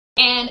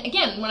And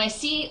again, when I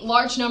see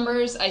large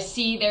numbers, I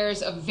see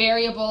there's a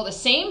variable, the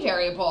same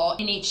variable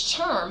in each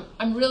term,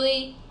 I'm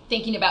really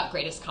thinking about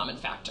greatest common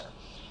factor,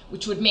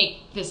 which would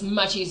make this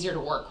much easier to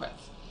work with.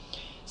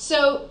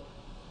 So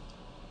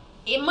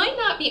it might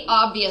not be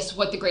obvious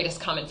what the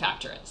greatest common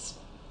factor is.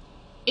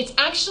 It's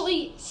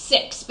actually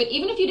 6, but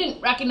even if you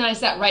didn't recognize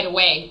that right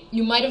away,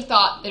 you might have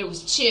thought that it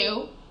was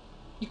 2.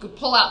 You could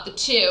pull out the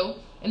 2,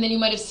 and then you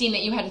might have seen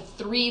that you had a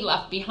 3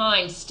 left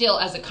behind still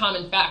as a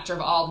common factor of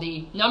all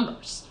the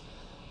numbers.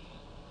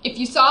 If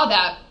you saw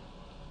that,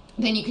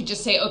 then you could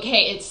just say,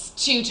 okay, it's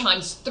 2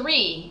 times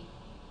 3,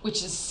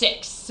 which is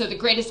 6. So the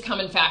greatest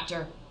common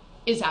factor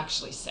is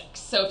actually 6.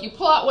 So if you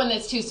pull out one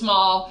that's too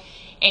small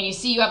and you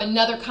see you have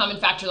another common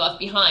factor left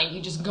behind,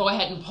 you just go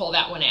ahead and pull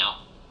that one out.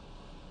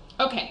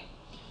 Okay,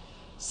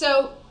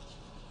 so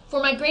for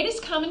my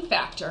greatest common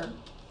factor,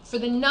 for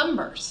the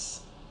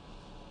numbers,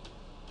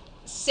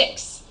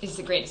 6 is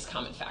the greatest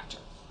common factor.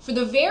 For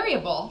the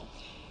variable,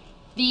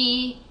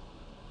 the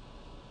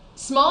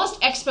smallest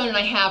exponent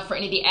I have for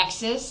any of the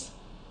x's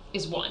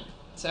is 1.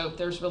 So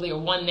there's really a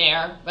 1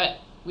 there, but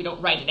we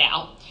don't write it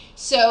out.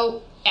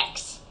 So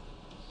x.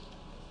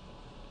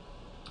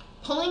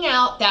 Pulling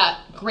out that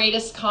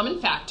greatest common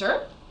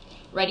factor,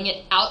 writing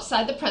it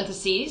outside the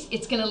parentheses,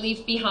 it's going to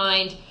leave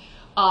behind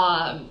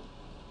 4x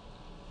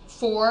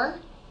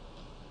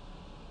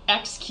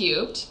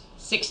cubed.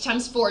 6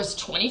 times 4 is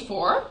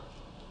 24.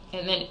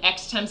 And then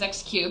x times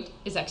x cubed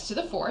is x to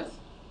the 4th,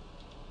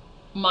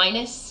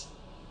 minus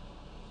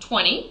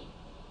 20.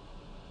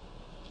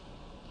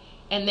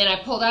 And then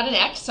I pulled out an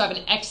x, so I have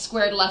an x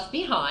squared left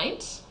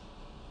behind.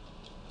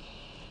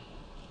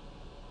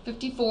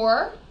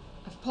 54,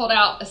 I've pulled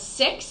out a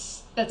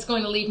 6, that's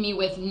going to leave me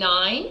with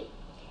 9.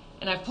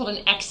 And I've pulled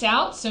an x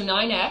out, so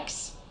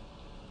 9x.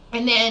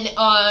 And then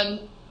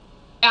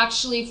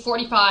actually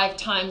 45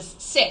 times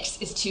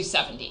 6 is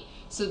 270.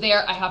 So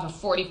there I have a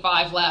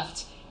 45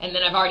 left, and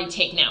then I've already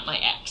taken out my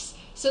x.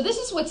 So this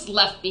is what's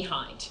left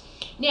behind.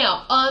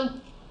 Now,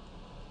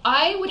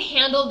 I would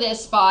handle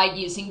this by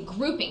using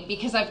grouping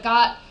because I've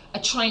got a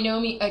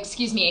polynomial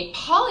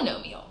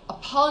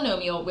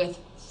with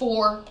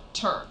 4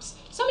 terms.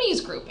 So I'm going to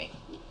use grouping.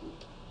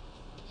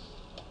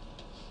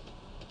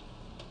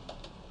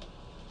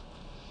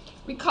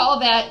 Recall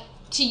that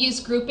to use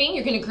grouping,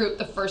 you're going to group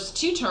the first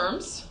 2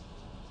 terms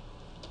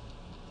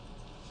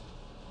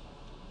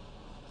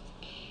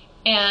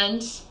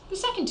and the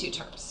second 2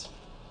 terms.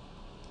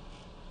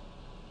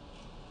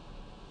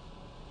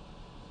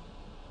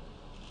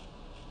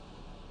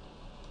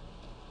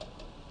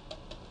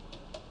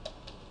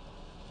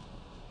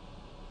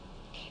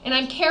 And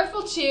I'm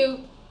careful to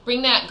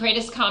bring that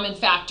greatest common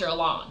factor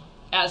along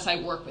as I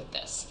work with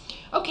this.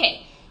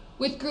 Okay,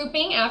 with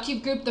grouping, after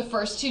you've grouped the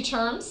first 2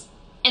 terms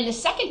and the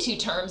second 2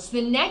 terms,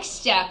 the next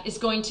step is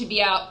going to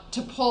be out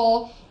to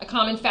pull a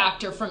common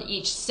factor from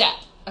each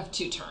set of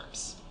 2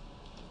 terms.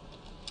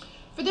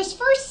 For this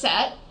first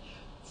set,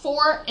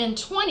 4 and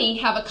 20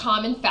 have a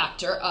common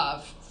factor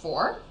of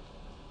 4.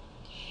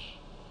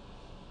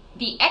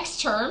 The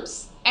x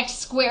terms, x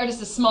squared is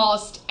the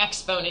smallest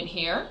exponent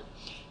here,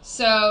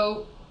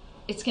 so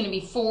it's going to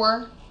be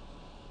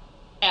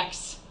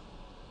 4x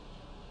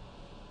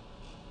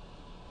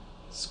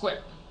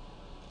squared.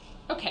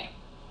 Okay.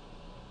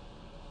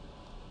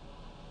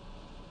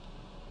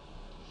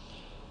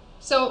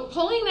 So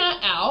pulling that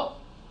out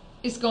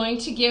is going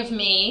to give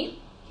me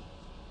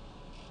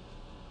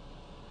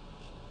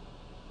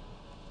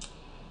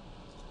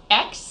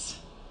x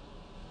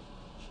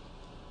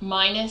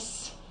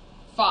minus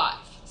 5.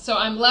 So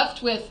I'm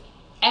left with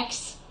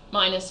x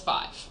minus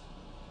 5.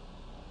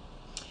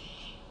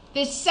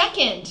 This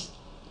second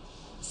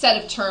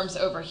set of terms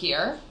over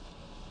here,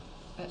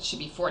 that should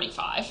be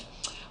 45,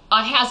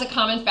 has a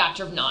common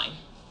factor of 9.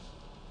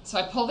 So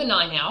I pull the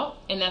 9 out,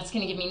 and that's going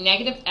to give me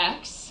negative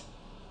x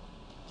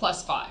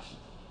plus 5.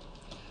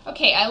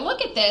 Okay, I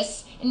look at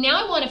this, and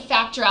now I want to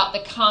factor out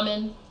the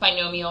common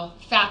binomial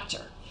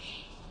factor.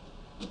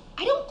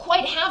 I don't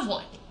quite have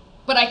one,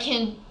 but I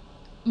can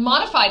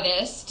modify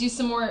this, do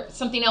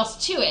something else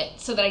to it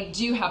so that I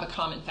do have a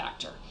common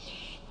factor.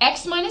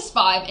 X minus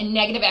 5 and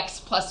negative x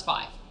plus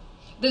 5.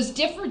 Those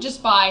differ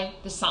just by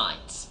the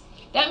signs.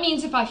 That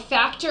means if I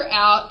factor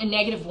out a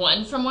negative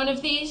 1 from one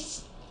of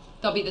these,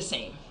 they'll be the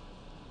same.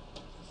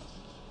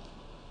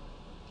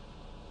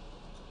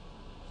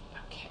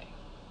 Okay.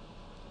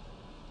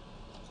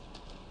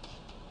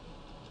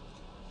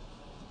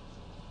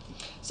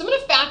 So I'm going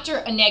to factor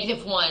a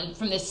negative 1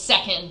 from this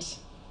second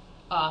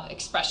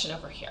expression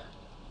over here.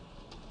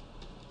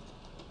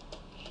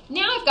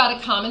 Now I've got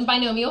a common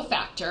binomial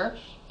factor,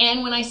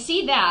 and when I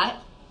see that,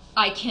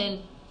 I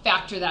can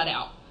factor that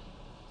out.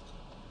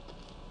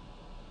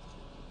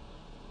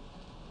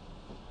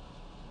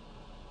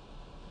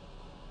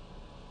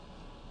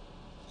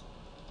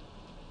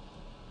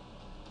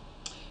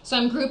 So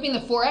I'm grouping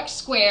the 4x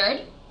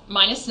squared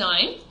minus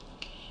 9,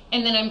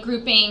 and then I'm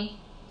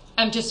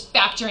just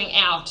factoring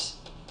out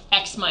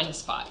x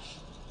minus 5.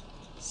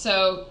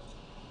 So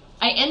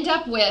I end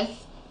up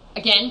with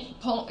again,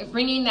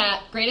 bringing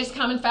that greatest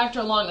common factor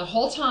along the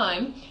whole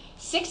time,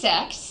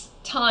 6x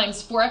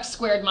times 4x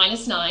squared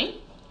minus 9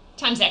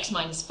 times x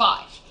minus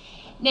 5.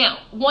 Now,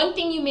 one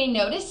thing you may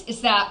notice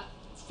is that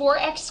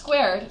 4x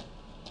squared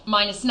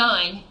minus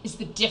 9 is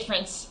the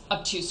difference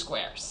of two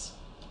squares.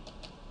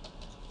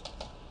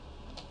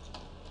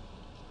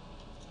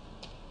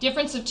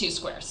 Difference of two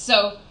squares.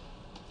 So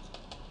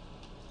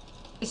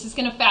this is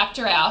going to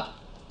factor out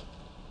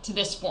to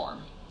this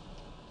form,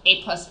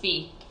 a plus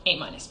b, a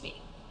minus b.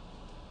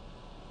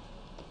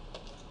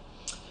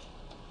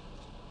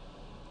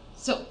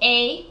 So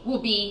a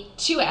will be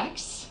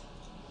 2x,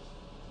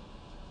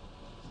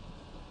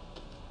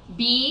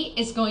 b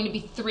is going to be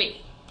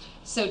 3.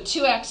 So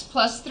 2x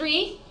plus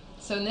 3,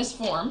 so in this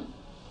form,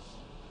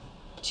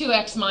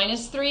 2x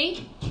minus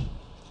 3,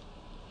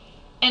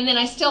 and then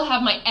I still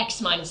have my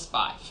x minus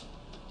 5.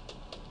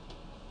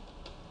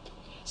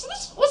 So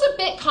this was a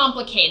bit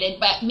complicated,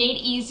 but made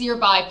easier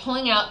by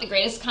pulling out the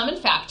greatest common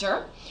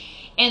factor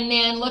and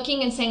then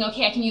looking and saying,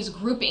 okay, I can use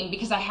grouping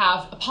because I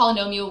have a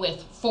polynomial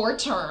with 4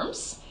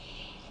 terms.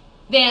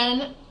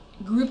 Then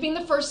grouping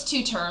the first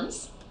 2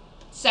 terms,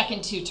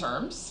 second 2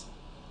 terms,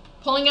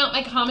 pulling out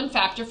my common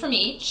factor from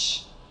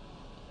each,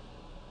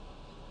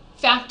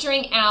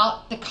 factoring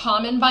out the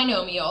common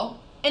binomial,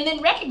 and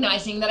then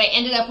recognizing that I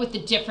ended up with the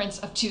difference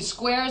of 2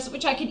 squares,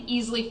 which I could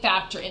easily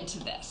factor into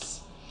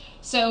this.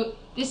 So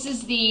this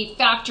is the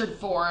factored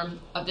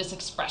form of this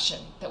expression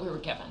that we were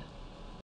given.